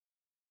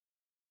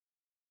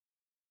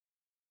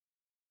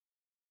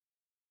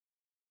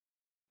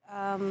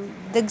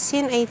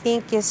Dagsin, I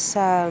think, is,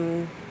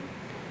 I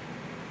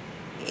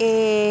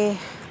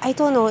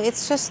don't know,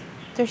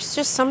 there's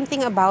just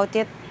something about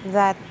it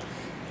that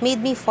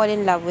made me fall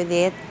in love with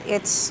it.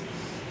 It's,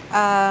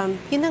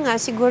 yun na nga,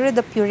 siguro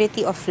the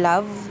purity of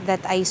love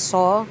that I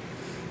saw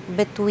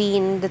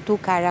between the two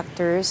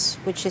characters,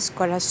 which is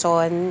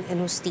Corazon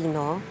and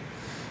Justino.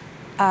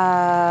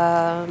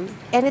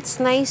 And it's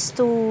nice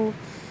to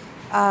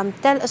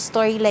tell a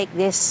story like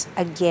this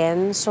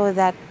again so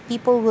that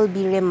people will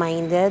be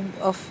reminded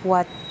of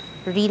what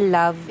real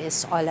love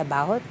is all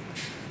about.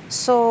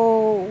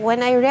 So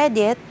when I read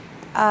it,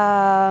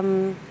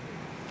 I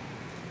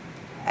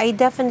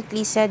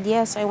definitely said,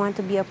 yes, I want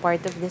to be a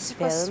part of this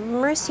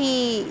film.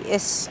 Mercy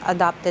is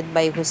adopted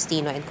by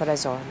Justino and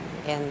Corazon.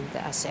 And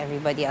as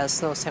everybody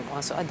else knows, I'm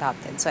also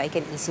adopted, so I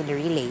can easily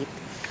relate.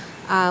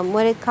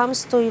 When it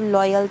comes to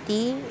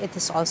loyalty, it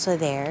is also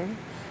there.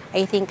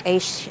 I think I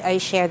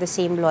share the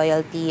same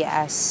loyalty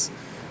as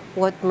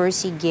what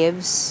Mercy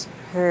gives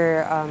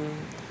her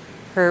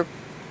her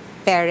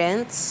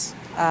parents,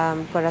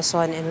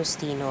 Corazon and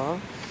Justino.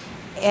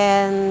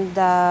 And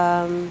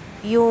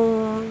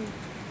yung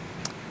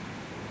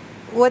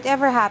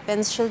whatever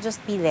happens, she'll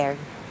just be there.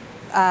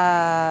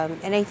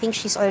 And I think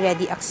she's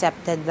already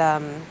accepted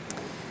the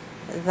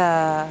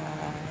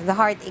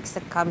heartaches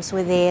that comes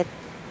with it.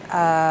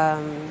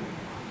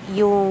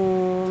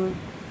 Yung,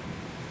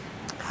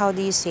 how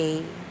do you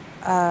say,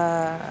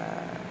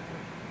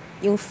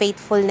 yung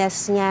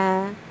faithfulness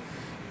niya,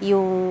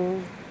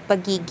 yung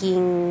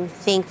pagiging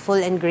thankful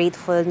and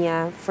grateful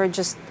niya for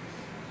just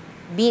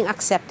being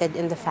accepted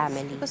in the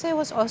family. Because I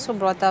was also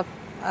brought up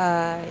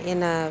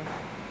my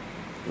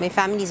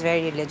family is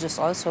very religious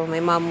also. My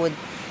mom would,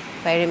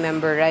 if I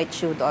remember right,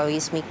 she would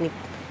always make me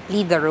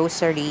lead the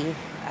rosary.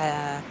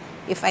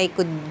 If I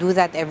could do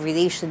that every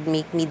day, she would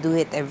make me do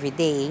it every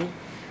day.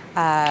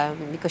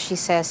 Because she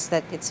says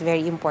that it's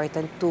very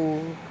important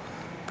to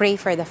pray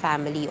for the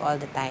family all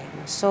the time.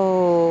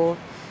 So,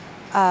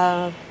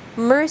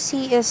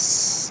 Mercy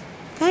is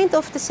kind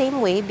of the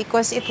same way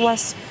because it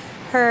was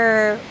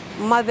her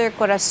mother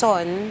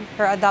Corazon,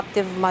 her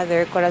adoptive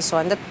mother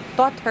Corazon, that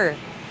taught her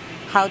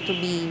how to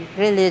be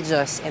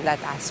religious in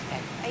that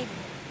aspect.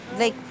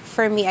 Like,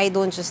 for me, I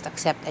don't just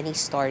accept any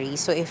story.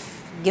 So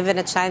if given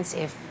a chance,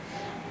 if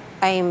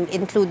I'm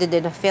included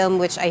in a film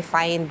which I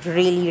find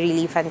really,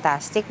 really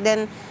fantastic,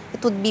 then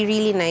it would be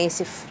really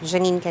nice if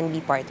Janine can be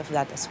part of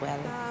that as well.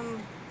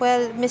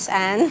 Well, Miss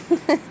Anne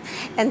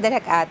and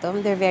Direk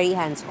Atom, they're very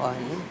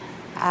hands-on.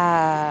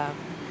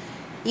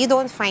 You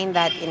don't find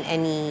that in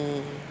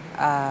any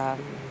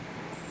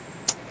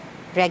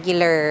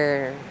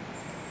regular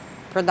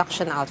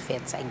production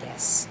outfits, I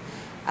guess.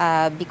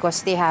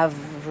 Because they have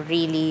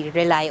really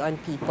rely on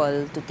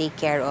people to take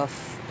care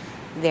of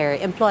their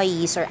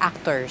employees or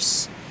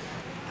actors.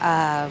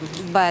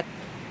 But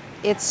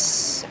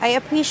I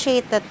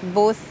appreciate that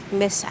both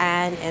Miss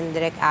Anne and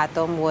Direk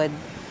Atom would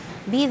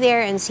be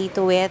there and see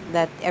to it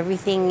that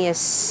everything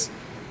is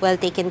well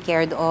taken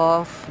care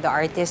of, the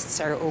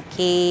artists are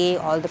okay,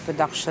 all the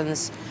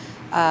productions,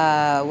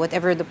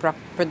 whatever the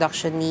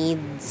production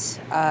needs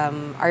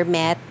are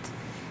met.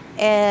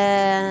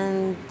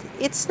 And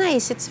it's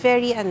nice, it's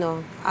very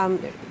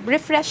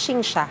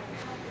refreshing siya.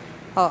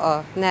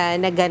 Oo,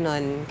 na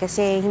ganon.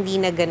 Kasi hindi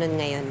na ganon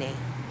ngayon eh.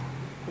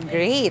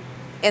 Great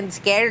and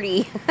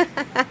scary.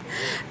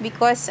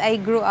 Because I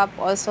grew up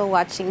also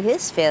watching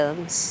his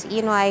films.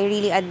 You know, I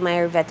really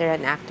admire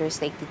veteran actors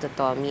like Tito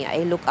Tommy.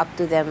 I look up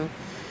to them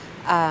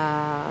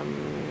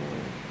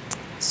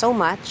so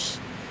much.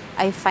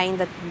 I find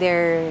that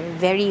they're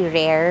very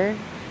rare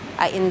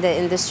in the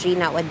industry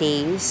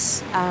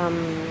nowadays.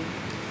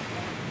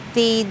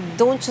 They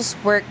don't just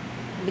work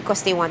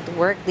because they want to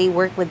work. They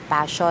work with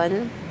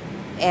passion.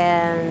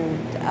 And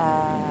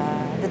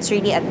that's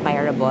really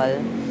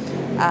admirable.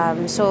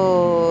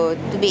 So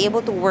to be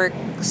able to work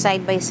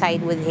side by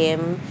side with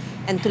him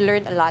and to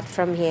learn a lot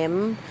from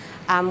him,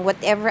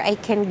 whatever I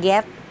can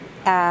get,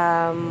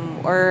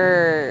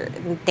 or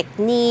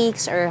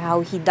techniques or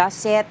how he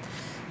does it,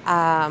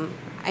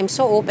 I'm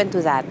so open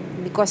to that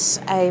because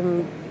I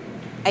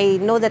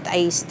know that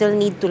I still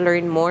need to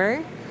learn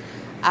more,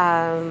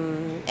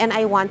 and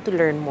I want to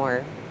learn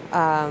more.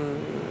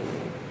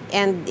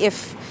 And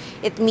if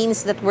it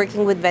means that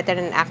working with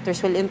veteran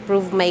actors will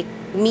improve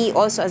me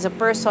also as a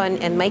person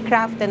and my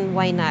craft, then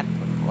why not?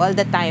 All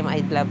the time,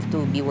 I'd love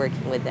to be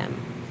working with them.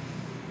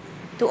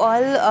 To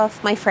all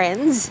of my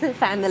friends,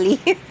 family,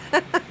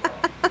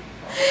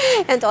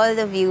 and all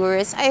the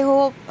viewers, I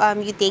hope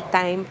you take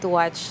time to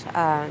watch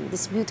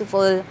this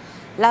beautiful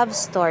love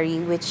story,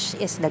 which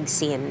is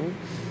Dagsin.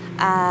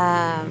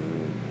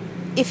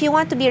 If you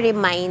want to be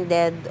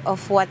reminded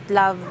of what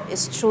love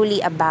is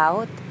truly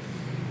about,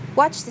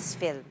 watch this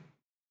film.